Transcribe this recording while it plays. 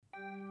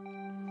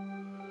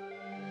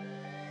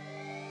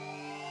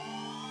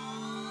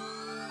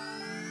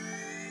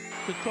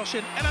Good cross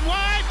in, Ellen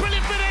White,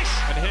 brilliant finish!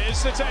 And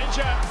here's the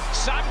danger.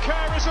 Sam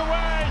Kerr is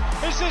away.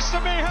 Is this the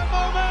Miedema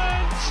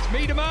moment?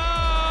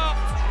 Miedema!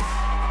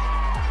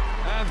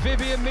 And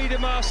Vivianne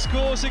Miedema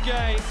scores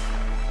again.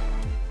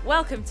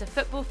 Welcome to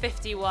Football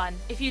 51.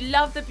 If you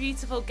love the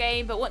beautiful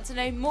game but want to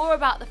know more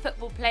about the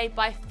football played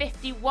by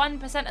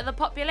 51% of the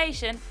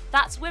population,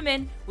 that's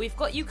women, we've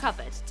got you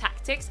covered,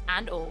 tactics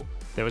and all.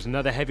 There was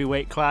another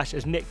heavyweight clash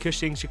as Nick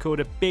Cushing secured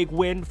a big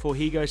win before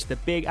he goes to the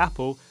Big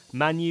Apple.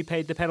 Man U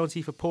paid the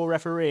penalty for poor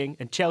refereeing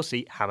and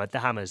Chelsea hammered the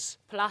hammers.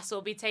 Plus,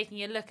 we'll be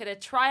taking a look at a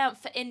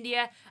triumph for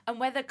India and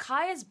whether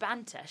Kaya's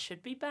banter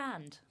should be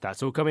banned.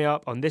 That's all coming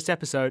up on this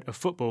episode of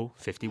Football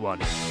 51.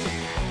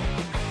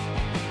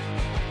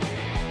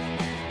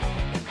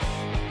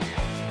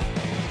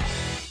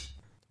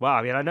 Wow,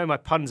 I mean, I know my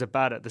puns are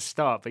bad at the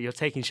start, but you're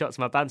taking shots at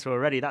my banter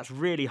already. That's a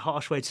really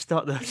harsh way to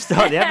start the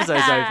episode,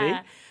 Sophie.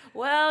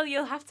 Well,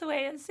 you'll have to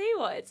wait and see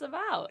what it's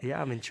about. Yeah,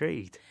 I'm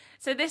intrigued.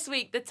 So this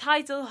week, the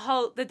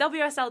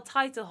WSL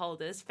title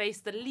holders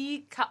faced the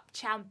League Cup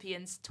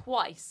champions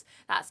twice.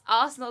 That's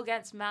Arsenal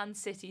against Man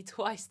City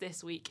twice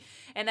this week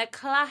in a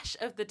clash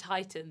of the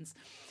Titans.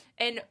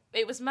 And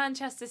it was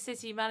Manchester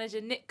City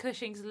manager Nick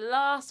Cushing's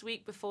last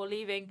week before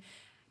leaving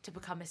to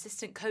become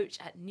assistant coach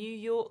at New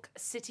York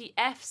City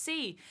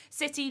FC.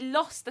 City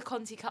lost the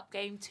Conti Cup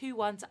game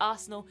 2-1 to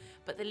Arsenal,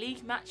 but the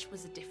league match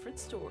was a different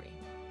story.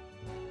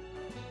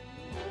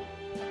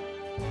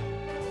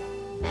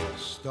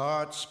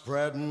 Start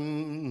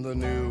spreading the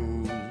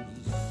news.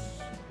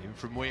 In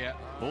from Weir,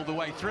 all the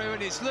way through,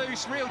 and it's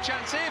loose. Real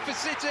chance here for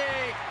City,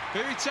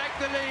 who take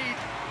the lead.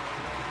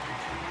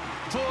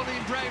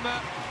 Pauline Bremer,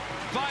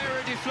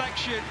 via a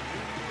deflection,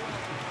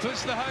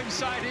 puts the home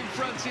side in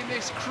front in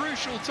this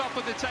crucial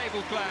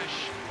top-of-the-table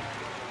clash.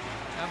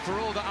 And for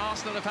all that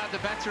Arsenal have had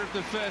the better of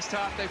the first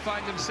half, they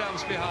find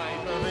themselves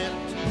behind.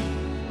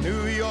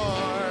 New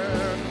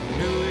York,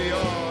 New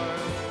York.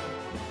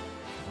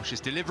 Walsh's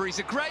delivery's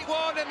a great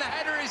one, and the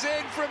header is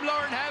in from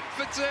Lauren Hemp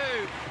for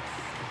two.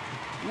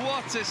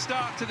 What a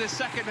start to the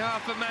second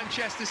half for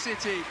Manchester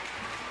City.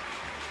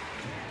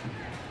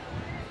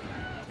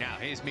 Now,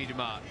 here's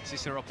Miedema. Is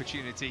this her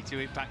opportunity to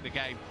impact the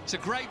game? It's a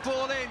great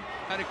ball in,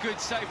 and a good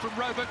save from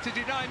Roebuck to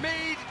deny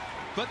Mead,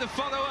 but the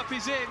follow-up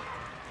is in.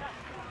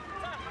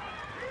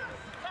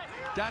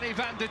 Danny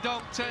van der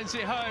Donk turns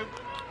it home,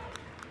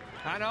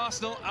 and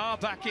Arsenal are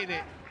back in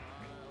it.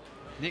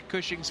 Nick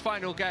Cushing's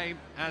final game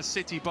as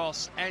City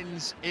boss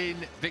ends in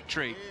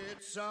victory.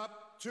 It's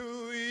up to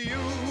you,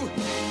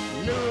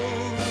 New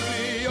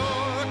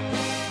York,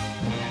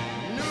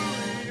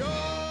 New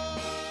York.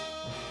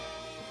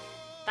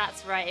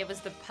 That's right, it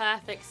was the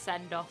perfect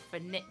send-off for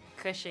Nick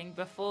Cushing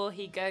before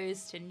he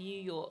goes to New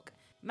York.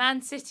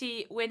 Man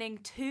City winning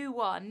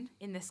 2-1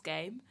 in this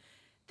game.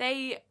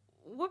 They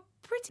were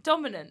pretty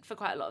dominant for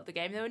quite a lot of the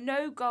game. There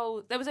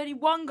was only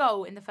one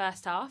goal in the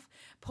first half.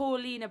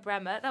 Paulina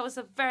Bremer. That was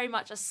very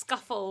much a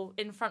scuffle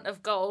in front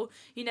of goal.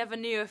 You never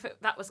knew if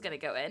that was going to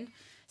go in.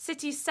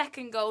 City's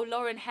second goal,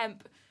 Lauren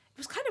Hemp. It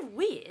was kind of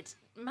weird.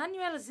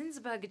 Manuela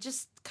Zinsberger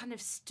just kind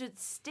of stood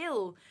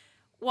still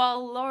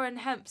while Lauren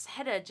Hemp's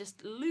header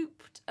just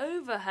looped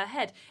over her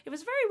head. It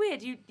was very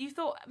weird. You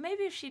thought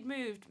maybe if she'd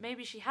moved,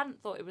 maybe she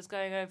hadn't thought it was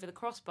going over the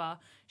crossbar,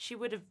 she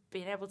would have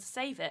been able to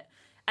save it.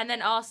 And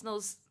then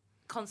Arsenal's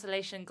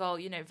consolation goal,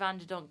 Van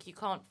der Donk, you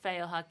can't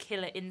fail her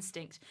killer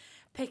instinct,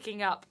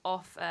 picking up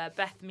off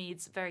Beth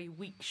Mead's very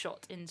weak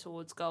shot in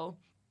towards goal.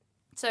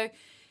 So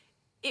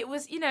it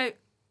was, I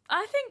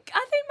think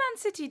Man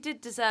City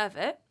did deserve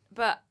it,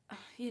 but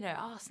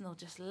Arsenal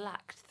just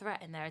lacked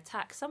threat in their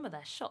attack. Some of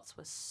their shots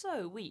were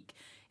so weak.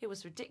 It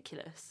was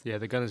ridiculous. Yeah,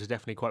 the Gunners were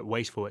definitely quite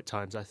wasteful at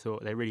times. I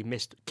thought they really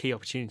missed key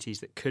opportunities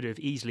that could have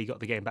easily got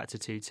the game back to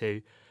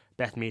 2-2.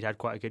 Beth Mead had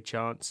quite a good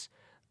chance.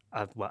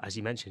 Well, as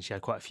you mentioned, she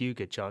had quite a few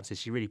good chances.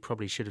 She really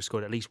probably should have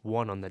scored at least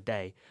one on the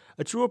day.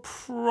 A draw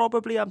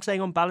probably, I'm saying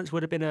on balance,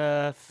 would have been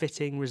a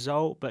fitting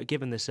result, but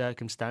given the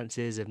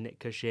circumstances of Nick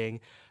Cushing,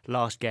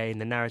 last game,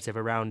 the narrative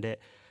around it,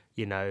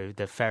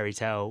 the fairy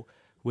tale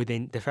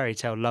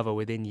lover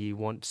within you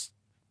wants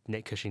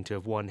Nick Cushing to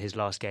have won his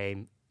last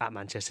game at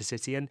Manchester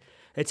City, and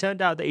it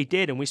turned out that he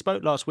did. And we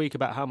spoke last week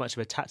about how much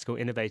of a tactical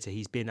innovator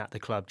he's been at the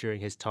club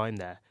during his time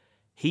there.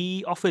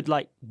 He offered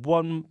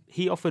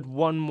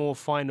one more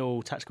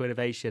final tactical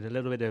innovation, a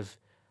little bit of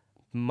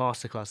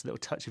masterclass, a little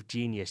touch of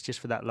genius just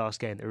for that last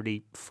game that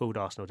really fooled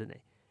Arsenal, didn't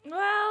he?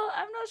 Well,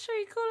 I'm not sure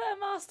you call it a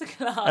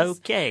masterclass.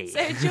 Okay.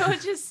 So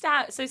George's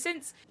stout. So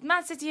since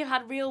Man City have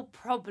had real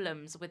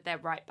problems with their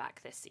right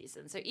back this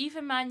season, so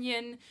Eva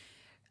Mannion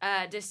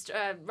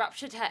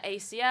ruptured her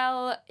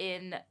ACL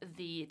in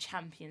the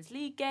Champions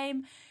League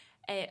game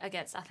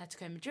against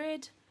Atletico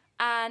Madrid,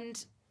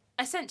 and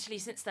essentially,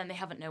 since then, they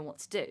haven't known what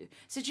to do.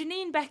 So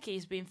Janine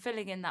Becky's been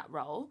filling in that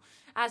role,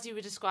 as you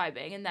were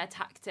describing, in their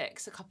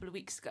tactics a couple of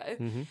weeks ago.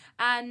 Mm-hmm.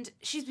 And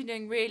she's been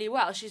doing really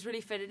well. She's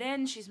really fitted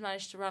in. She's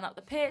managed to run up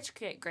the pitch,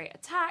 create great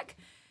attack.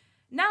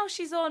 Now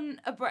she's on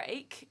a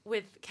break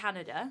with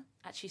Canada,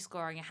 actually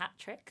scoring a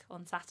hat-trick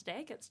on Saturday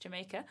against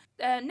Jamaica.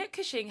 Nick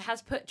Cushing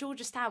has put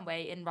Georgia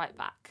Stanway in right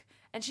back.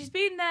 And she's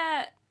been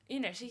there,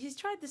 he's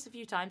tried this a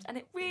few times, and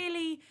it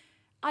really,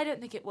 I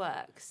don't think it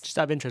works. Just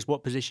out of interest,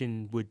 what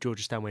position would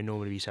Georgia Stanway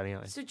normally be selling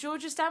out in? So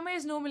Georgia Stanway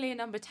is normally a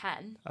number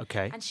 10.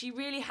 Okay. And she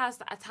really has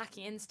that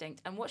attacking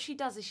instinct. And what she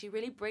does is she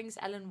really brings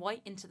Ellen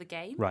White into the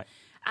game. Right.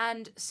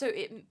 And so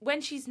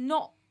when she's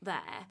not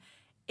there,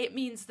 it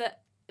means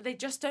that they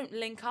just don't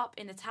link up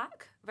in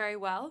attack very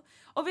well.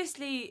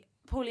 Obviously,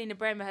 Paulina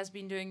Bremer has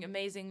been doing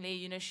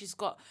amazingly. She's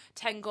got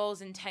 10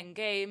 goals in 10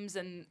 games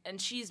and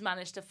she's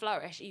managed to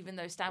flourish even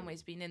though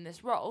Stanway's been in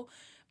this role.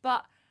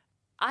 But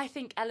I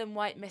think Ellen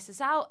White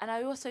misses out. And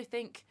I also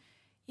think,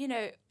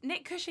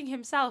 Nick Cushing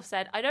himself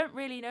said, I don't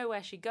really know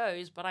where she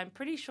goes, but I'm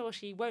pretty sure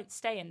she won't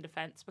stay in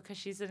defence because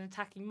she's an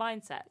attacking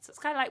mindset. So it's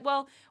kind of like,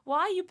 well,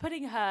 why are you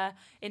putting her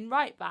in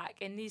right back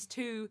in these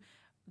two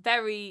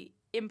very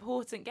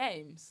important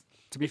games?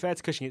 To be fair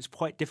to Cushing, it's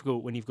quite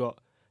difficult when you've got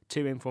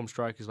two informed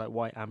strikers like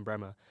White and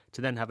Bremer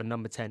to then have a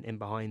number 10 in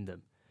behind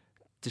them.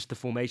 Just the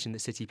formation that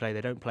City play,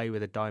 they don't play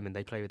with a diamond,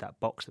 they play with that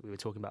box that we were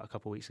talking about a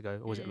couple of weeks ago,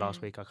 or was it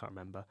last week? I can't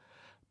remember.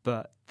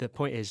 But the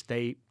point is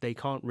they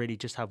can't really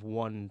just have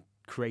one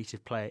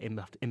creative player in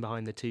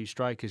behind the two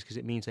strikers because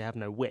it means they have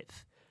no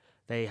width.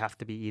 They have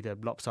to be either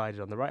lopsided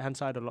on the right-hand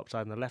side or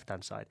lopsided on the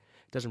left-hand side.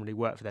 It doesn't really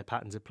work for their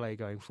patterns of play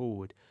going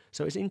forward.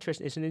 So it's an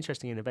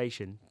interesting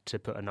innovation to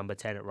put a number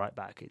 10 at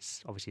right-back.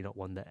 It's obviously not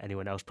one that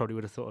anyone else probably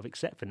would have thought of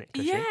except for Nick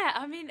Cushing. Yeah,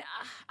 I mean,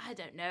 I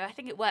don't know. I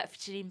think it worked for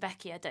Janine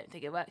Becky. I don't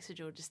think it works for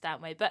Georgia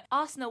Stanway. But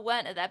Arsenal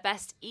weren't at their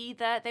best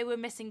either. They were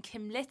missing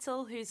Kim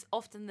Little, who's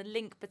often the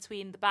link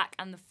between the back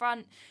and the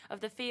front of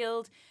the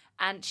field.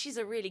 And she's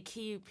a really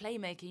key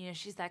playmaker.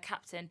 She's their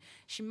captain.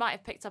 She might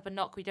have picked up a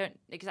knock. We don't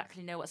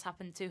exactly know what's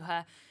happened to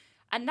her.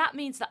 And that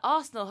means that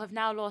Arsenal have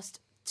now lost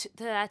to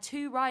their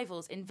two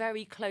rivals in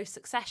very close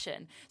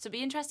succession. So it'll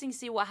be interesting to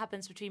see what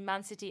happens between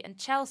Man City and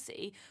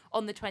Chelsea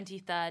on the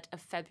 23rd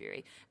of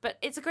February. But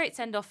it's a great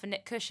send-off for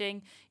Nick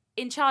Cushing.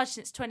 In charge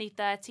since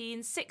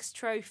 2013, 6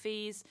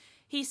 trophies.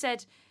 He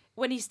said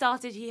when he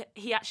started,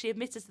 he actually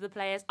admitted to the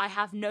players, I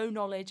have no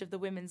knowledge of the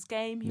women's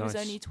game. He was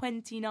only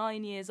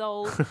 29 years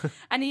old.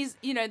 And he's,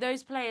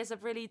 those players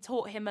have really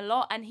taught him a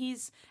lot, and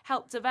he's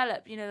helped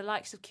develop, the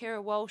likes of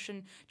Kira Walsh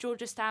and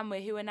Georgia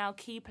Stanway, who are now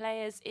key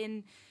players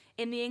in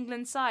the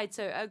England side.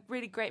 So a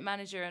really great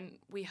manager, and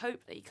we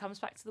hope that he comes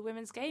back to the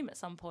women's game at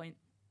some point.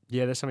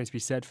 Yeah, there's something to be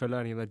said for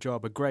learning on the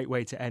job. A great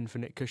way to end for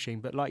Nick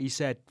Cushing. But like you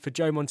said, for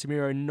Joe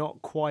Montemurro,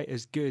 not quite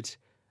as good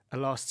the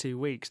last 2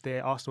 weeks.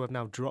 Arsenal have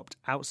now dropped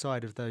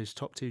outside of those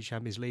top 2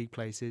 Champions League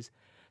places.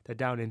 They're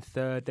down in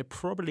 3rd. They're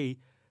probably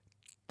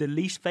the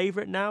least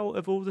favourite now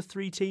of all the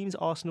 3 teams,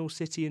 Arsenal,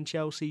 City and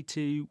Chelsea,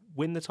 to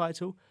win the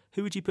title.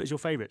 Who would you put as your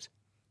favourites?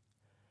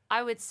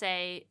 I would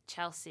say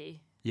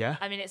Chelsea. Yeah?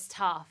 I mean, it's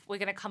tough. We're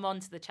going to come on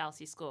to the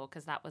Chelsea score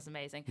because that was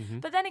amazing. Mm-hmm.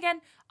 But then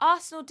again,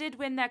 Arsenal did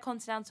win their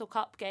Continental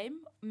Cup game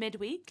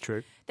midweek.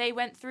 True. They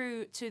went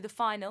through to the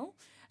final.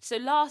 So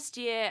last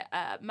year,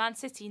 Man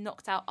City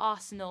knocked out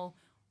Arsenal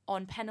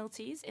on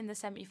penalties in the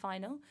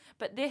semi-final,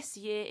 but this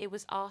year it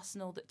was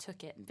Arsenal that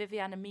took it.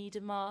 Viviana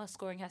Miedema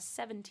scoring her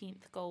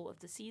 17th goal of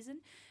the season,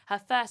 her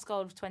first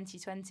goal of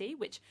 2020,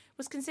 which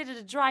was considered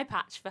a dry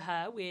patch for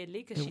her,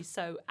 weirdly, because she's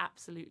so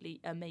absolutely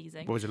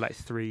amazing. What was it, like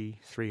three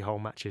whole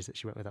matches that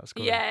she went without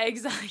scoring? Yeah,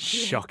 exactly.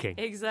 Shocking.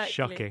 Exactly.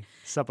 Shocking.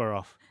 Sub her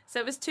off. So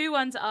it was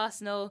 2-1 to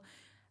Arsenal.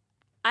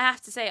 I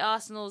have to say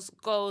Arsenal's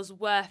goals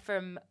were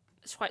from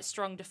quite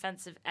strong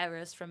defensive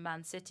errors from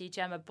Man City.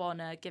 Gemma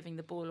Bonner giving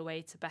the ball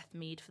away to Beth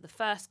Mead for the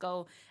first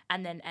goal,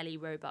 and then Ellie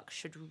Roebuck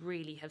should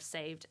really have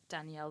saved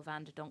Danielle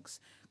van der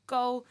Donk's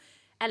goal.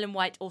 Ellen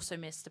White also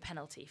missed a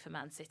penalty for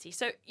Man City.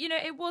 So,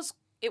 it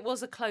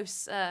was a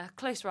close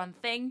run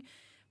thing,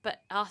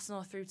 but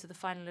Arsenal are through to the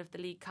final of the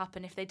League Cup,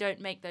 and if they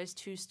don't make those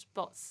 2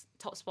 top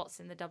spots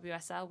in the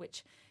WSL,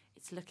 which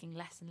it's looking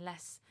less and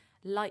less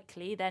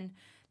likely, then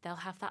they'll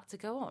have that to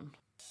go on.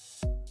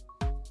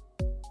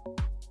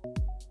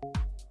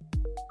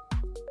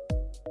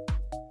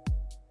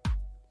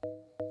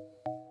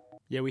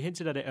 Yeah, we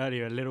hinted at it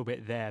earlier a little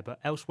bit there, but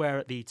elsewhere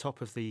at the top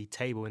of the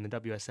table in the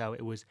WSL,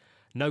 it was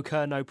no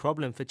cur, no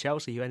problem for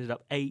Chelsea, who ended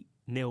up 8-0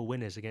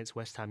 winners against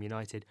West Ham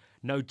United.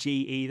 No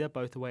G either,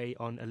 both away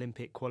on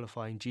Olympic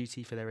qualifying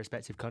duty for their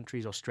respective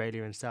countries,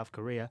 Australia and South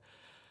Korea.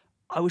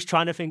 I was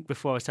trying to think,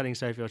 before I was telling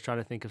Sophie, I was trying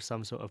to think of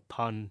some sort of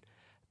pun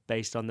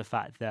based on the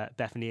fact that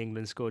Bethany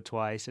England scored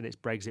twice and it's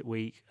Brexit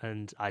week,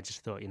 and I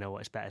just thought,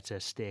 it's better to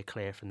steer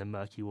clear from the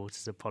murky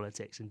waters of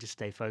politics and just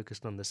stay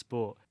focused on the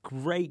sport.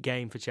 Great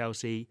game for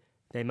Chelsea.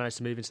 They managed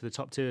to move into the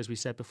top 2, as we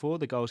said before.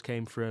 The goals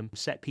came from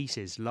set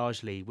pieces,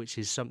 largely, which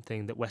is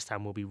something that West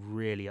Ham will be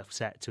really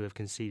upset to have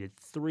conceded.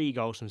 3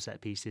 goals from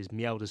set pieces.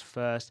 Mjelder's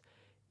first,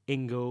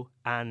 Ingle,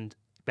 and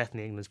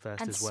Bethany England's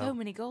first as well. And so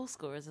many goal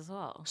scorers as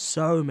well.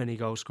 So many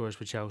goal scorers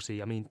for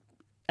Chelsea. I mean,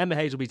 Emma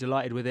Hayes will be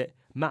delighted with it.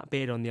 Matt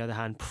Beard, on the other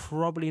hand,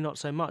 probably not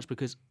so much,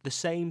 because the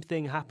same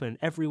thing happened.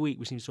 Every week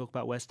we seem to talk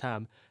about West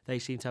Ham. They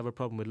seem to have a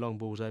problem with long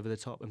balls over the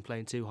top and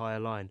playing too high a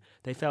line.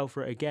 They fell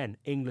for it again.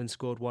 England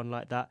scored one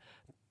like that.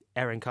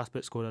 Erin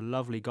Cuthbert scored a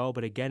lovely goal,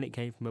 but again it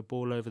came from a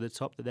ball over the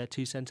top that their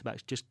 2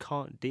 centre-backs just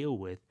can't deal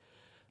with.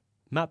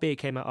 Matt Beard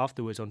came out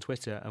afterwards on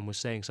Twitter and was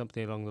saying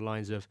something along the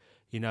lines of,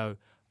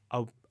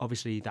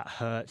 obviously that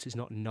hurts. It's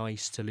not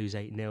nice to lose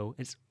 8-0.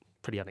 It's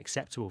pretty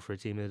unacceptable for a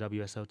team in the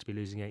WSL to be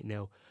losing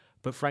 8-0.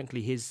 But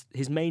frankly, his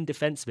main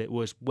defence of it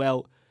was,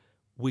 well,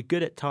 we're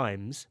good at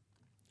times,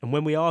 and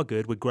when we are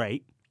good, we're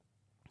great,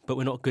 but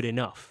we're not good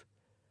enough.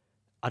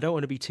 I don't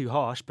want to be too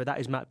harsh, but that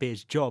is Matt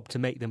Beard's job, to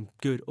make them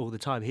good all the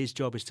time. His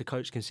job is to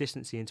coach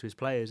consistency into his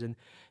players, and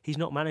he's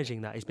not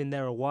managing that. He's been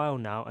there a while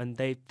now, and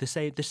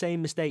the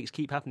same mistakes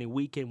keep happening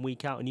week in,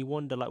 week out, and you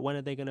wonder, when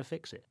are they going to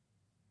fix it?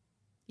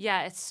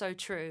 Yeah, it's so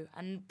true.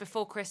 And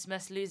before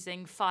Christmas,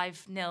 losing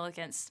 5-0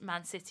 against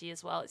Man City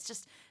as well, it's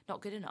just not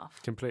good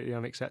enough. Completely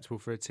unacceptable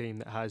for a team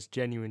that has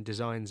genuine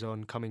designs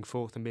on coming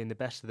fourth and being the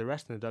best of the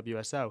rest in the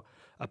WSL.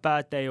 A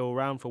bad day all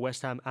round for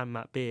West Ham and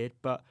Matt Beard,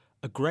 but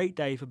a great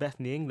day for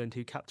Bethany England,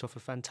 who capped off a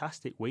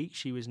fantastic week.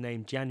 She was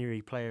named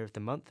January Player of the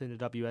Month in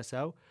the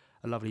WSL.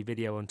 A lovely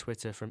video on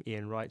Twitter from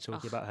Ian Wright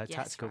talking about her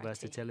tactical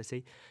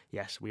versatility.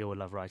 Yes, we all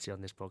love Wrighty on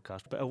this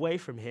podcast. But away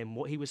from him,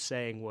 what he was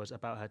saying was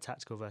about her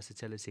tactical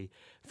versatility.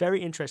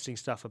 Very interesting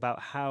stuff about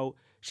how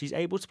she's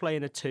able to play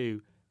in a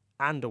 2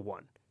 and a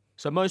 1.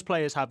 So most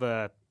players have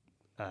a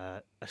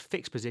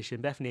fixed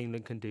position. Bethany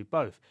England can do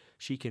both.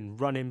 She can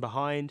run in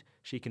behind.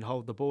 She can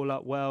hold the ball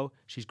up well.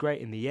 She's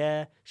great in the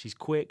air. She's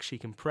quick. She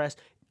can press.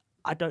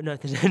 I don't know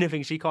if there's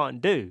anything she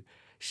can't do.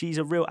 She's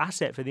a real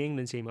asset for the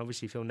England team.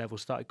 Obviously, Phil Neville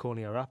started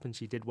calling her up and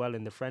she did well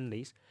in the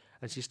friendlies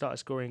and she started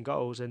scoring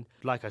goals. And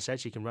like I said,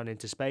 she can run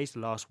into space.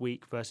 Last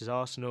week versus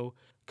Arsenal,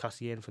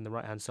 cutting in from the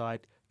right-hand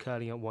side,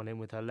 curling up one in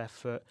with her left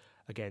foot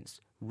against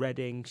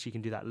Reading. She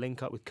can do that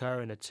link up with Kerr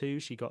in a 2.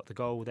 She got the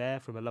goal there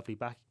from a lovely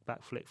back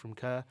flick from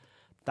Kerr.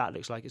 That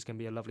looks like it's going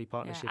to be a lovely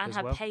partnership as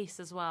well. And her pace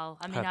as well.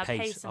 I mean, her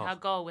pace and her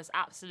goal was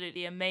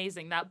absolutely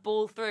amazing. That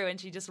ball through and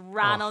she just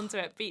ran onto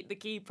it, beat the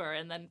keeper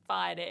and then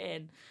fired it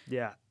in.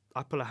 Yeah.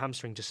 I pull a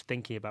hamstring just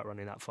thinking about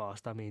running that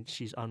fast. I mean,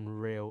 she's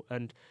unreal.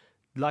 And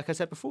like I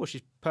said before,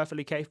 she's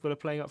perfectly capable of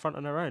playing up front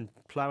on her own,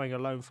 ploughing a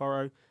lone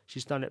furrow.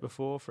 She's done it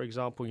before. For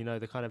example,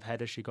 the kind of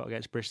header she got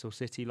against Bristol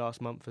City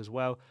last month as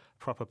well.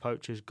 Proper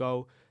poacher's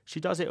goal. She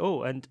does it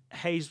all. And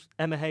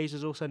Emma Hayes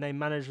was also named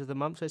Manager of the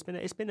Month. So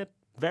it's been a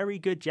very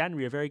good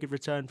January, a very good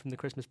return from the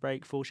Christmas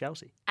break for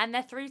Chelsea. And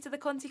they're through to the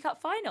Conti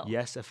Cup final.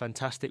 Yes, a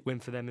fantastic win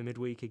for them in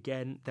midweek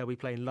again. They'll be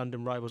playing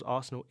London rivals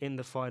Arsenal in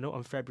the final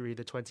on February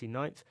the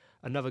 29th.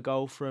 Another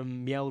goal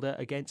from Mjelde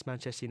against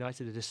Manchester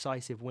United, a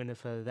decisive winner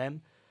for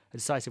them. A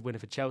decisive winner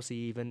for Chelsea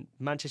even.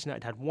 Manchester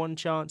United had one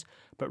chance,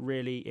 but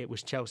really it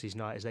was Chelsea's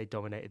night as they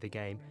dominated the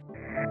game.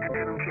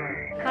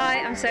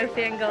 Hi, I'm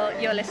Sophie Ingle.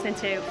 You're listening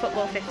to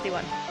Football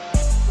 51.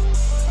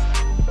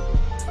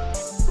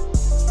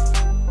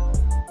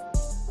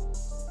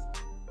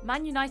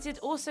 Man United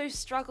also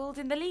struggled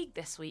in the league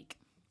this week.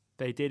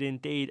 They did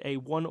indeed. A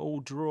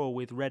 1-1 draw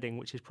with Reading,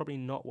 which is probably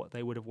not what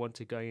they would have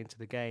wanted going into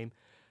the game.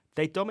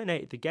 They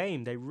dominated the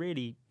game. They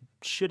really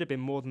should have been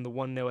more than the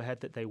 1-0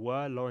 ahead that they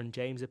were. Lauren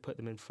James had put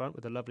them in front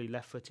with a lovely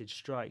left-footed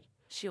strike.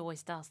 She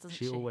always does, doesn't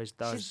she? She always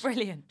does. She's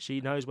brilliant.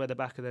 She knows where the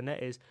back of the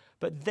net is.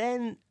 But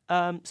then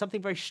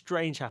something very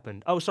strange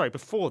happened.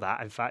 Before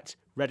that, in fact,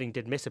 Reading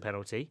did miss a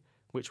penalty,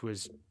 which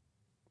was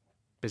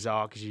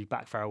bizarre because you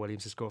back Farrell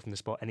Williams to score from the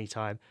spot any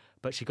time.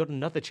 But she got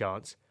another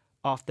chance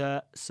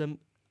after some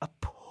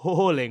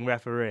appalling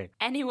refereeing.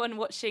 Anyone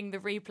watching the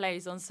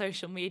replays on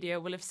social media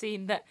will have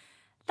seen that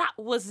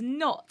was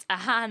not a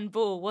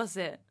handball, was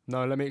it?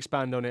 No, let me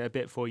expand on it a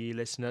bit for you,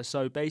 listener.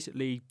 So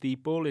basically, the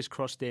ball is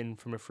crossed in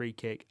from a free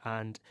kick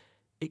and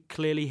it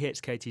clearly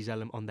hits Katie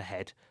Zellum on the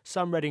head.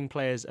 Some Reading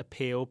players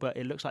appeal, but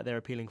it looks like they're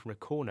appealing from a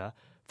corner.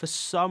 For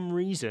some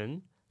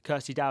reason,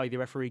 Kirsty Dowie, the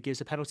referee,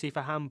 gives a penalty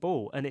for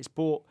handball, and it's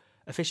brought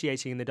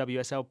officiating in the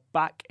WSL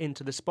back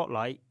into the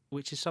spotlight,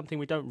 which is something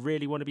we don't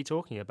really want to be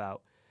talking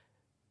about.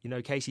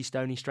 Casey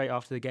Stoney, straight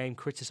after the game,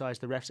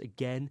 criticised the refs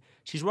again.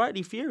 She's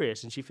rightly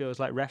furious, and she feels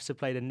like refs have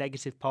played a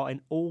negative part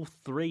in all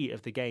 3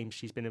 of the games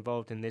she's been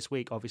involved in this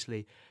week.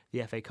 Obviously,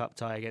 the FA Cup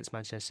tie against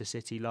Manchester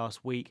City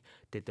last week.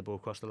 Did the ball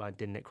cross the line?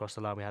 Didn't it cross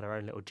the line? We had our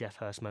own little Jeff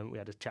Hurst moment. We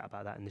had a chat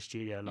about that in the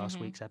studio last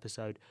week's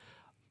episode.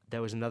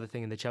 There was another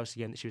thing in the Chelsea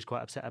game that she was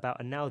quite upset about,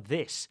 and now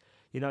this.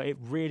 It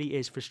really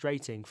is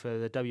frustrating for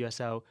the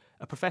WSL,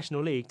 a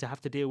professional league, to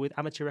have to deal with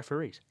amateur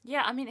referees.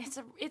 Yeah, I mean,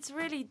 it's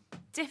really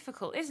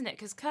difficult, isn't it?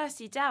 Because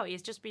Kirsty Dowie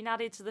has just been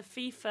added to the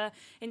FIFA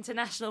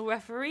International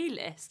Referee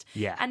list.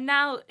 Yeah. And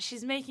now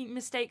she's making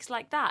mistakes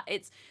like that.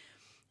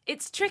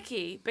 It's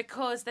tricky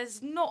because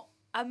there's not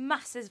a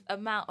massive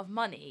amount of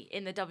money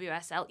in the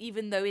WSL,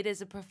 even though it is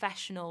a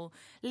professional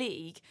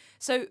league.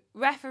 So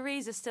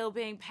referees are still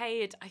being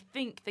paid, I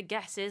think the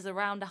guess is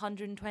around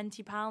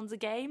 £120 a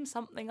game,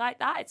 something like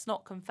that. It's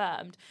not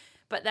confirmed.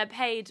 But they're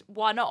paid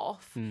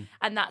one-off,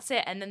 and that's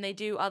it. And then they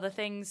do other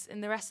things in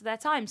the rest of their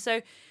time.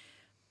 So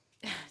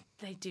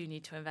they do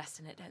need to invest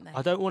in it, don't they?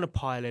 I don't want to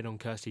pile in on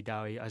Kirsty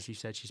Dowie. As you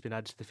said, she's been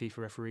added to the FIFA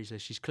referees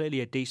list. She's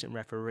clearly a decent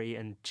referee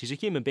and she's a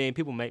human being.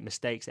 People make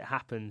mistakes, it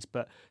happens.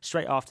 But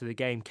straight after the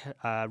game,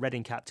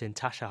 Reading captain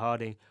Tasha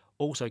Harding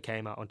also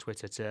came out on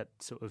Twitter to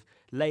sort of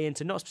lay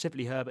into, not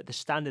specifically her, but the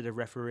standard of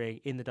refereeing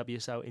in the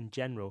WSL in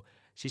general.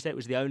 She said it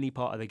was the only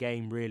part of the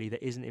game, really,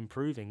 that isn't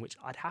improving, which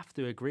I'd have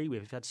to agree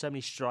with. We've had so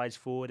many strides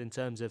forward in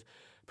terms of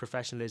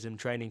professionalism,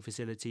 training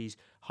facilities,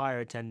 higher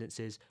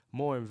attendances,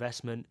 more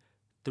investment.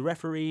 The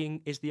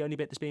refereeing is the only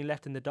bit that's being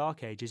left in the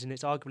dark ages, and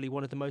it's arguably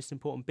one of the most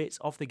important bits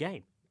of the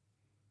game.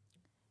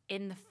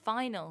 In the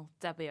final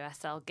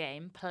WSL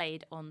game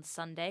played on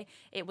Sunday,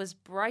 it was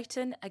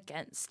Brighton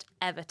against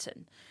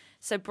Everton.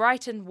 So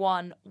Brighton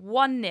won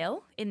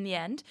 1-0 in the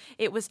end.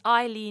 It was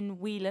Eileen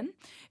Whelan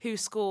who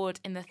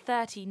scored in the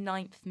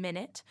 39th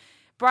minute.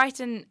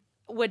 Brighton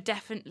were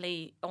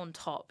definitely on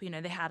top. You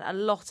know, they had a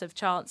lot of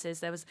chances.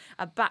 There was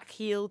a back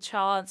heel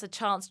chance, a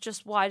chance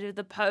just wide of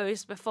the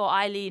post before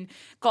Eileen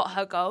got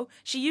her goal.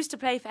 She used to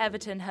play for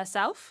Everton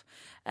herself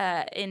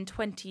in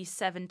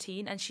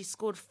 2017, and she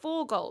scored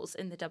 4 goals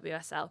in the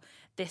WSL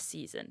this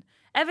season.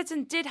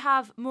 Everton did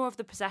have more of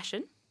the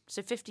possession,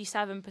 so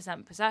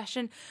 57%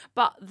 possession,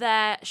 but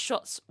their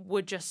shots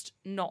were just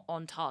not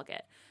on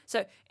target.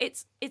 So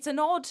it's an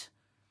odd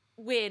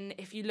win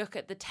if you look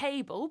at the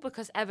table,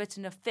 because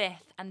Everton are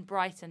 5th and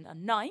Brighton are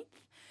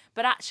 9th,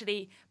 but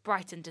actually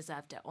Brighton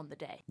deserved it on the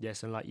day.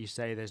 Yes, and like you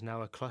say, there's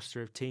now a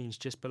cluster of teams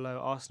just below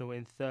Arsenal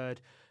in 3rd,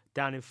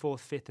 down in 4th,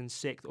 5th and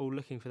 6th, all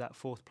looking for that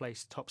 4th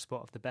place top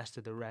spot of the best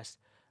of the rest,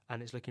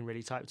 and it's looking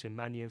really tight between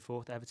Man U in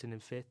 4th, Everton in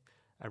 5th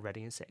and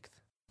Reading in 6th.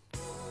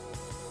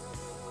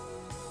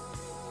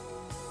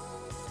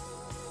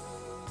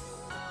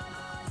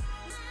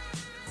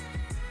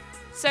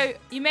 So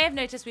you may have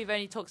noticed we've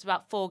only talked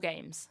about 4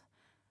 games.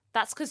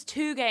 That's because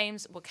 2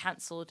 games were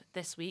cancelled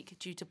this week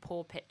due to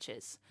poor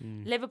pitches.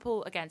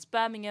 Liverpool against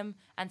Birmingham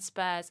and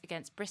Spurs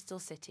against Bristol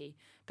City,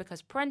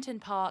 because Prenton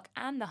Park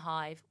and the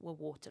Hive were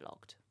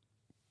waterlogged.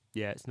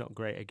 Yeah, it's not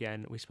great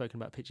again. We've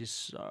spoken about pitches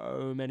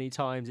so many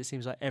times. It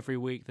seems like every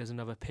week there's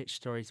another pitch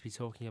story to be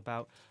talking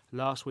about.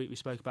 Last week we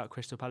spoke about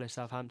Crystal Palace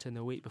Southampton.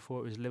 The week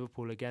before it was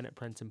Liverpool again at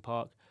Prenton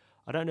Park.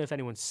 I don't know if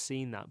anyone's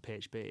seen that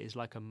pitch, but it is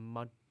like a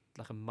mud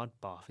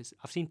bath.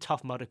 I've seen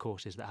tough mudder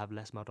courses that have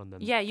less mud on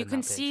them. Yeah, you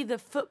can see the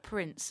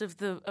footprints of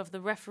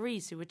the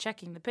referees who were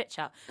checking the pitch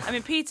out. I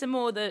mean, Peter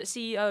Moore, the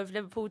CEO of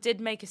Liverpool,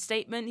 did make a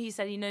statement. He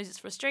said he knows it's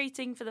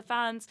frustrating for the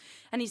fans,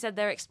 and he said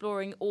they're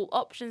exploring all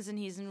options, and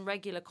he's in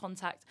regular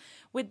contact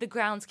with the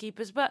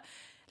groundskeepers. But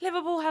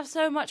Liverpool have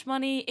so much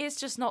money, it's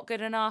just not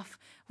good enough.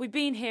 We've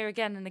been here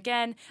again and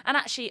again. And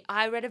actually,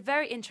 I read a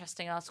very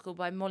interesting article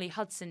by Molly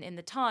Hudson in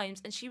The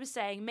Times, and she was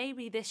saying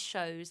maybe this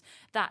shows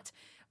that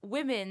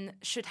women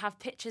should have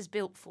pitches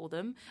built for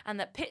them, and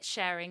that pitch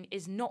sharing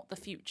is not the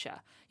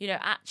future. You know,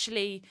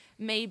 actually,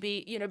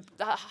 maybe, you know,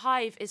 the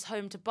Hive is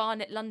home to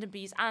Barnet, London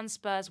Bees and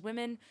Spurs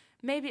women.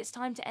 Maybe it's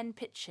time to end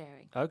pitch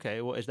sharing.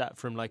 Okay, what is that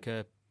from, like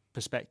a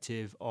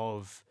perspective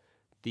of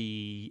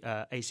the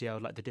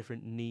ACL, like the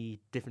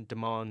different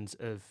demands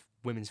of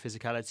women's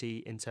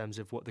physicality in terms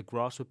of what the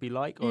grass would be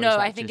like? Or no,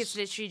 I think it's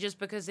literally just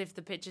because if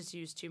the pitch is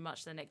used too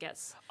much, then it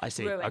gets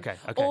ruined. Okay.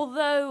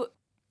 Although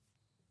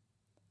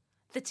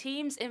the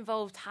teams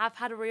involved have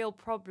had real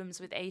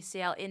problems with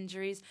ACL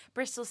injuries.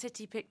 Bristol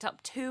City picked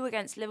up 2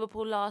 against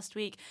Liverpool last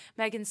week,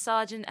 Megan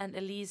Sargent and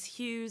Elise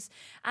Hughes.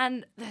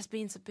 And there's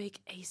been some big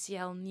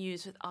ACL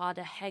news with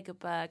Ada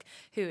Hegerberg,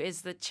 who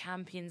is the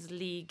Champions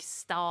League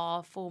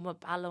star, former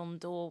Ballon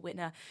d'Or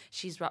winner.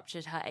 She's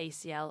ruptured her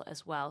ACL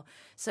as well.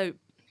 So,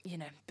 you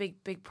know,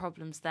 big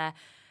problems there.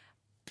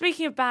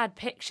 Speaking of bad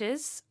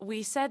pitches,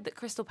 we said that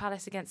Crystal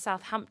Palace against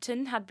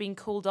Southampton had been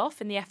called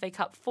off in the FA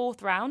Cup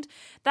 4th round.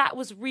 That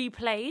was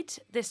replayed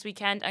this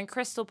weekend, and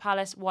Crystal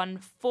Palace won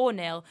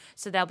 4-0,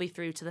 so they'll be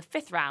through to the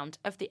 5th round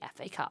of the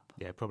FA Cup.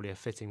 Yeah, probably a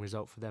fitting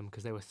result for them,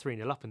 because they were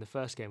 3-0 up in the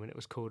first game when it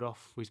was called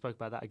off. We spoke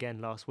about that again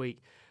last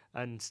week.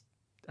 And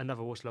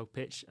another waterlogged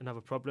pitch,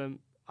 another problem.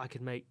 I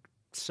could make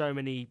so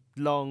many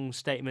long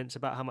statements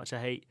about how much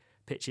I hate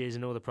pitches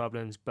and all the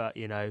problems, but,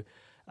 you know,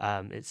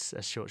 it's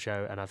a short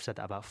show, and I've said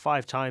that about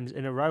 5 times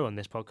in a row on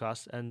this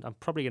podcast, and I'm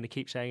probably going to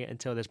keep saying it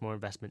until there's more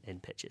investment in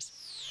pitches.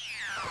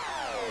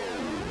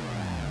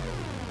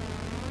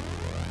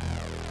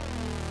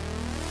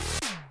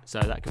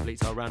 So that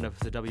completes our roundup of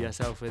the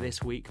WSL for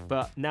this week.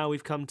 But now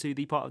we've come to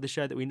the part of the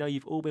show that we know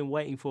you've all been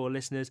waiting for,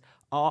 listeners,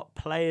 our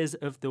Players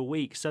of the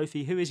Week.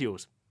 Sophie, who is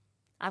yours?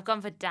 I've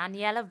gone for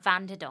Daniela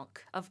van der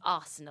Donk of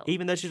Arsenal.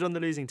 Even though she's on the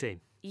losing team?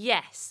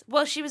 Yes.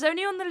 Well, she was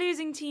only on the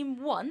losing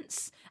team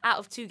once out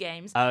of 2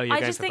 games. Oh, you're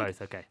going for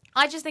both, okay.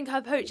 I just think her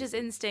poacher's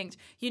instinct,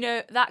 you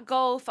know, that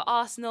goal for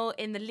Arsenal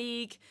in the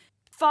league,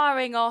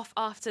 firing off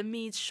after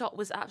Mead's shot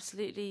was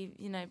absolutely,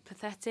 you know,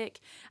 pathetic.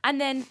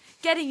 And then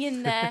getting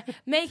in there,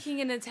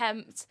 making an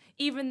attempt,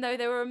 even though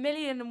there were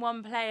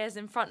 1,000,001 players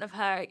in front of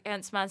her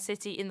against Man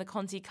City in the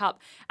Conti Cup,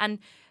 and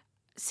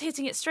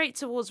hitting it straight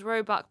towards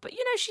Roebuck, but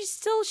you know she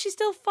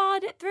still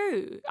fired it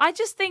through. I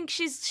just think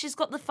she's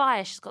got the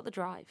fire, she's got the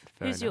drive.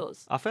 Who's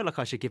yours? I feel like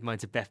I should give mine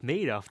to Beth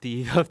Mead after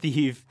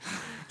you've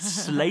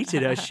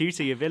slated her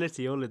shooting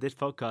ability all of this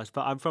podcast,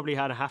 but I'm probably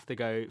going to have to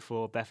go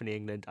for Bethany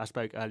England. I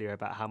spoke earlier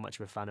about how much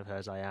of a fan of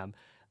hers I am.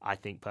 I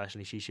think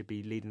personally she should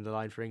be leading the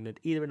line for England,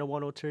 either in a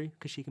 1 or 2,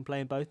 because she can play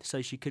in both.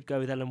 So she could go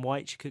with Ellen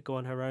White, she could go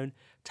on her own.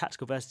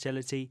 Tactical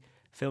versatility.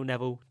 Phil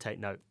Neville, take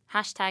note.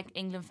 Hashtag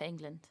England for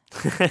England.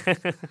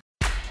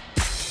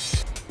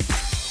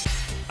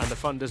 And the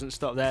fun doesn't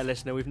stop there,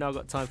 listener. We've now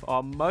got time for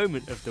our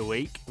moment of the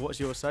week. What's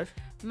yours, Soph?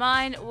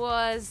 Mine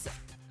was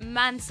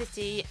Man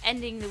City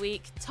ending the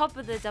week top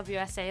of the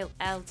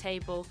WSL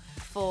table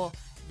for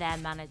their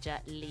manager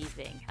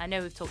leaving. I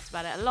know we've talked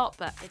about it a lot,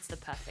 but it's the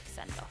perfect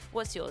send-off.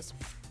 What's yours?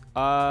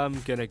 I'm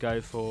going to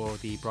go for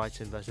the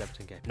Brighton versus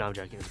Everton game. No, I'm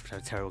joking. It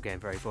was a terrible game.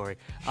 Very boring.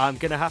 I'm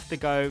going to have to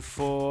go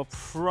for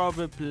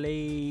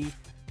probably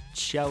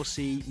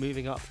Chelsea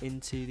moving up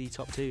into the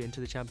top 2,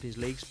 into the Champions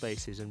League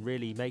spaces, and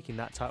really making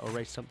that title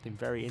race something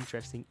very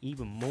interesting,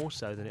 even more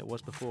so than it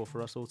was before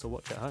for us all to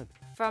watch at home.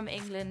 From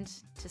England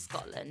to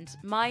Scotland,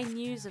 my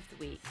news of the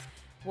week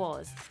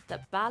was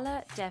that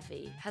Bala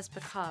Devi has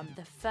become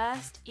the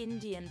first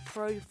Indian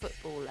pro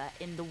footballer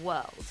in the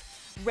world.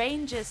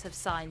 Rangers have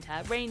signed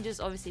her.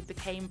 Rangers obviously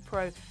became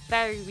pro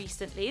very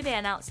recently. They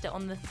announced it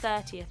on the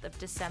 30th of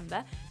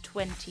December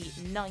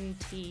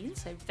 2019,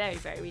 so very,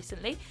 very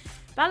recently.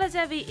 Bala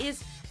Devi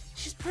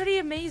she's pretty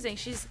amazing.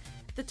 She's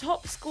the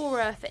top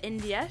scorer for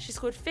India. She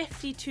scored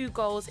 52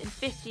 goals in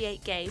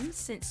 58 games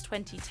since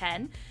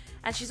 2010,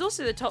 and she's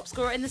also the top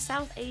scorer in the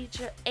South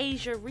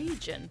Asia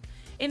region.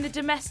 In the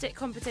domestic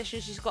competition,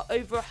 she's got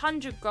over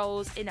 100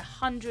 goals in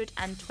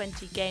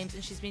 120 games,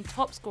 and she's been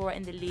top scorer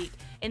in the league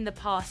in the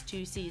past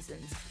 2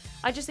 seasons.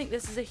 I just think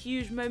this is a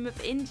huge moment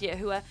for India,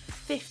 who are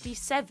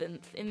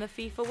 57th in the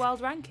FIFA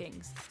World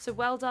Rankings. So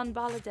well done,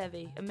 Bala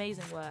Devi.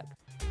 Amazing work.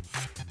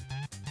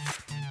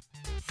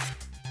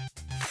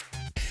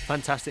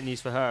 Fantastic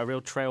news for her, a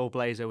real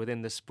trailblazer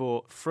within the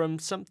sport. From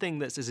something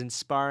that's as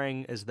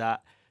inspiring as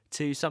that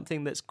to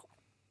something that's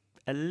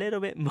a little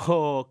bit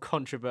more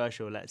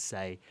controversial, let's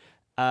say.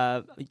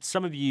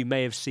 Some of you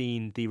may have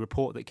seen the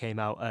report that came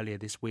out earlier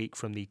this week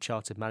from the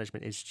Chartered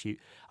Management Institute.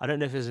 I don't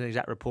know if it was an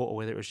exact report or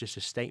whether it was just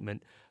a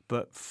statement,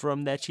 but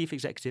from their chief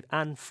executive,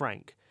 Anne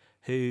Frank,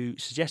 who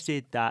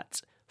suggested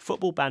that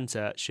football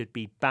banter should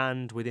be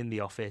banned within the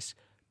office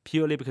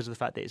purely because of the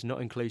fact that it's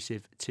not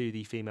inclusive to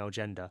the female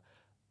gender.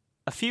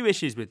 A few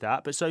issues with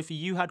that, but Sophie,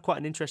 you had quite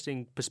an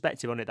interesting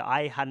perspective on it that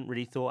I hadn't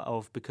really thought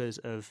of because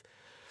of,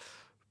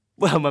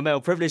 well, my male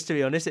privilege, to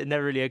be honest. It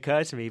never really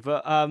occurred to me.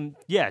 But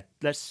yeah,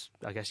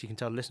 I guess you can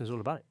tell the listeners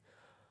all about it.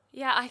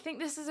 Yeah, I think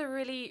this is a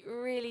really,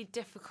 really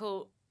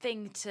difficult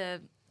thing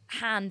to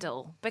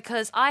handle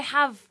because I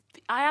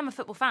am a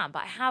football fan,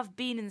 but I have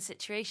been in a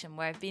situation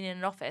where I've been in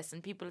an office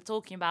and people are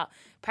talking about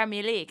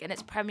Premier League and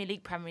it's Premier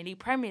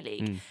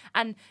League.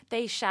 And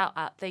they shout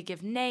out, they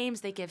give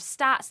names, they give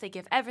stats, they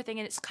give everything,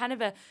 and it's kind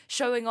of a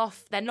showing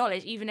off their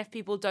knowledge, even if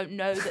people don't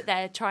know that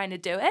they're trying to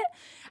do it.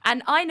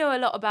 And I know a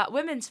lot about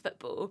women's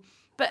football,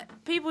 but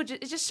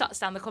it just shuts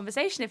down the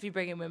conversation if you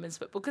bring in women's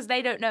football because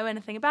they don't know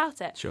anything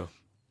about it. Sure.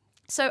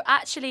 So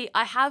actually,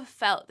 I have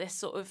felt this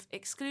sort of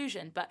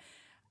exclusion, but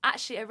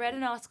actually, I read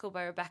an article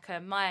by Rebecca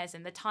Myers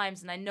in The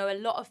Times, and I know a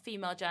lot of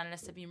female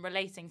journalists have been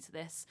relating to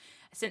this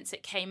since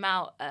it came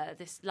out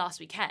this last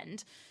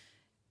weekend.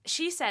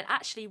 She said,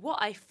 actually,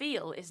 what I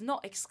feel is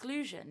not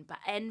exclusion, but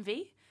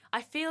envy.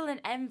 I feel an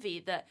envy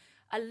that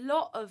a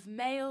lot of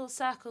male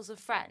circles of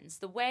friends,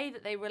 the way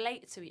that they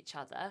relate to each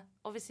other,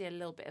 obviously a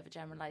little bit of a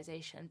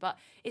generalisation, but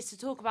is to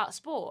talk about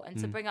sport and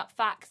to bring up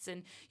facts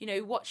and,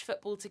 watch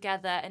football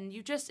together, and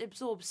you just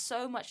absorb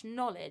so much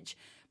knowledge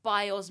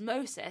by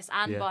osmosis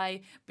and by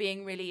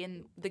being really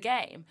in the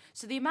game.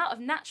 So the amount of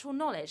natural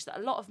knowledge that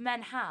a lot of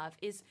men have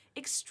is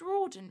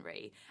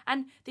extraordinary.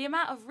 And the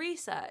amount of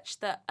research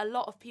that a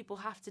lot of people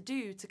have to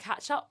do to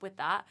catch up with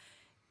that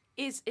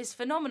is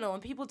phenomenal.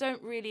 And people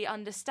don't really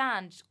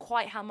understand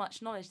quite how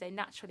much knowledge they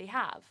naturally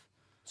have.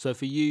 So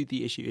for you,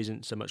 the issue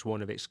isn't so much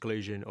one of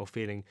exclusion or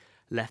feeling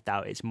left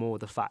out. It's more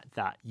the fact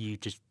that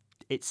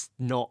it's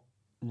not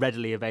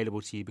readily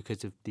available to you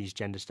because of these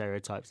gender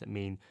stereotypes that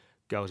mean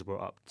girls are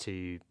brought up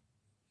to,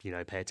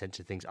 pay attention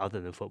to things other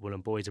than football,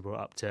 and boys are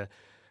brought up to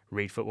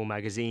read football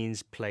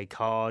magazines, play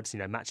cards,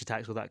 match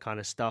attacks, all that kind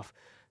of stuff.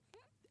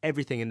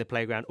 Everything in the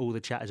playground, all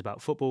the chat is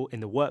about football. In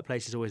the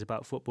workplace is always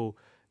about football.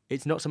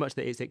 It's not so much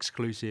that it's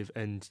exclusive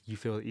and you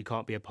feel that you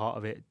can't be a part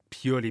of it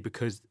purely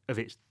because of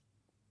it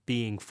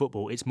being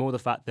football. It's more the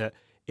fact that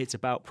it's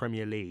about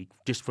Premier League,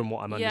 just from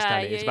what I'm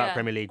understanding. It's about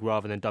Premier League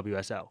rather than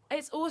WSL.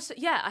 It's also,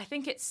 I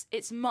think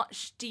it's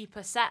much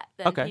deeper set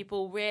than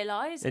people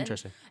realise.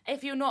 Interesting. And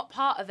if you're not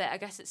part of it, I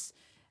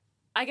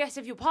guess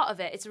if you're part of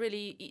it, it's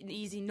really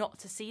easy not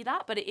to see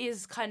that, but it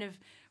is kind of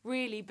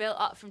really built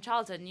up from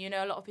childhood. And,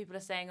 a lot of people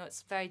are saying,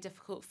 it's very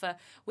difficult for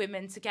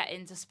women to get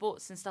into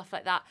sports and stuff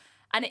like that.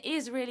 And it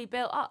is really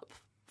built up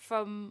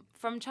from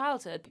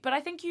childhood. But I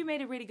think you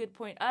made a really good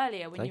point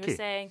earlier when you were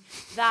saying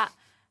that,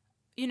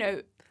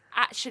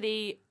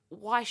 actually,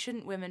 why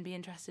shouldn't women be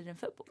interested in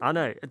football? I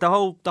know. The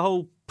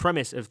whole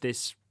premise of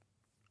this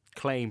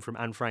claim from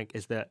Anne Frank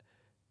is that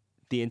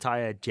the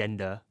entire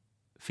gender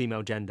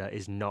female gender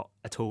is not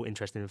at all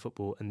interested in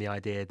football, and the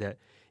idea that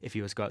if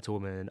you were to go up to a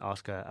woman and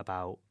ask her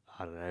about,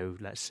 I don't know,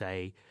 let's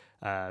say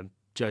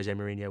Jose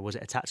Mourinho, was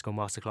it a tactical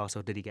masterclass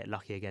or did he get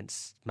lucky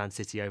against Man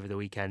City over the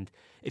weekend?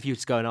 If you were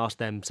to go and ask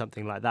them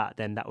something like that,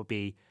 then that would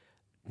be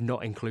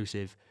not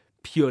inclusive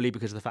purely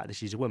because of the fact that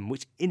she's a woman,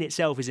 which in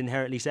itself is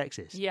inherently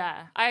sexist.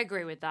 Yeah, I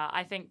agree with that.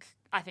 I think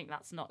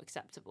that's not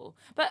acceptable.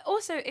 But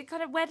also, it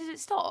kind of, where does it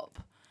stop?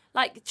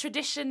 Like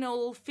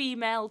traditional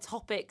female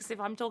topics, if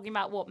I'm talking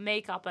about what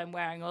makeup I'm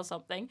wearing or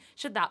something,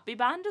 should that be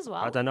banned as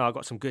well? I don't know. I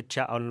got some good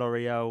chat on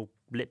L'Oreal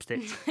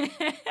lipstick.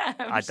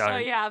 I'm sure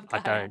you have. I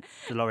don't.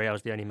 The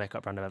L'Oreal's the only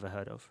makeup brand I've ever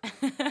heard of.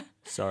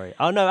 Sorry.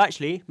 Oh no,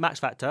 actually, Max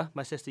Factor.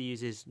 My sister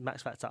uses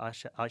Max Factor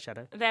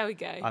eyeshadow. There we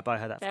go. I buy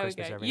her that for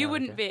Christmas every You now and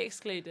wouldn't again. be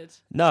excluded.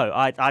 No,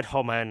 I'd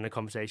hold my own in a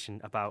conversation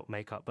about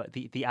makeup, but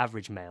the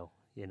average male,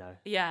 you know.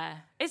 Yeah,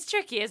 it's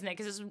tricky, isn't it?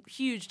 Because it's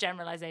huge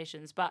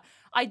generalizations. But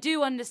I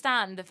do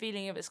understand the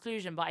feeling of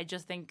exclusion. But I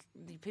just think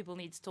people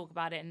need to talk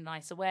about it in a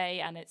nicer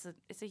way, and it's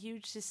a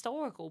huge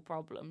historical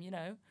problem, you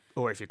know.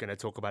 Or if you're going to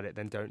talk about it,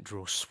 then don't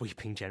draw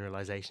sweeping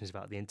generalizations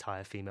about the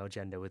entire female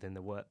gender within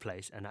the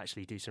workplace, and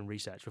actually do some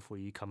research before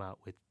you come out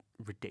with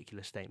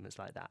ridiculous statements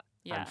like that.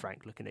 Yeah. And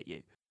Frank, looking at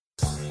you.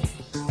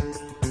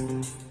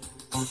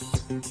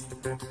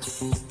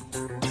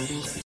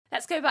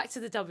 Let's go back to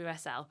the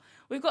WSL.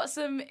 We've got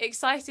some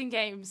exciting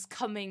games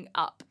coming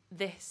up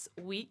this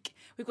week.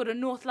 We've got a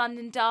North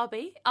London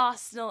derby,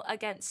 Arsenal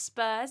against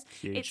Spurs.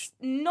 Huge. It's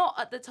not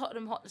at the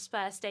Tottenham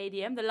Hotspur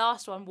Stadium. The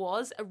last one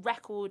was a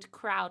record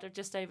crowd of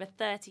just over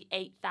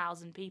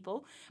 38,000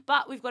 people.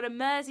 But we've got a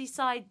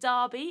Merseyside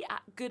derby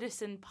at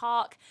Goodison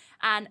Park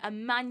and a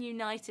Man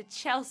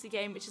United-Chelsea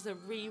game, which is a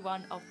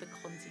rerun of the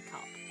Conti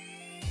Cup.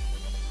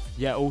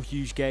 Yeah, all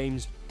huge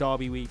games.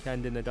 Derby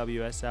weekend in the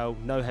WSL.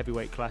 No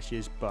heavyweight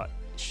clashes, but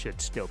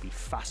should still be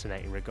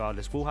fascinating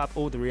regardless. We'll have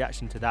all the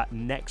reaction to that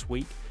next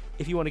week.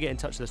 If you want to get in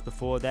touch with us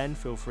before then,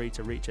 feel free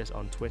to reach us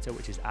on Twitter,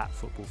 which is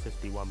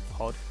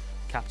 @Football51pod,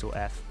 capital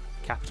F,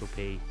 capital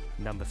P,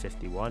 number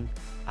 51.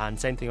 And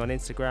same thing on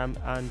Instagram.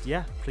 And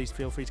yeah, please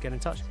feel free to get in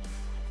touch.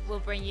 We'll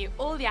bring you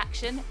all the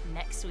action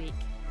next week.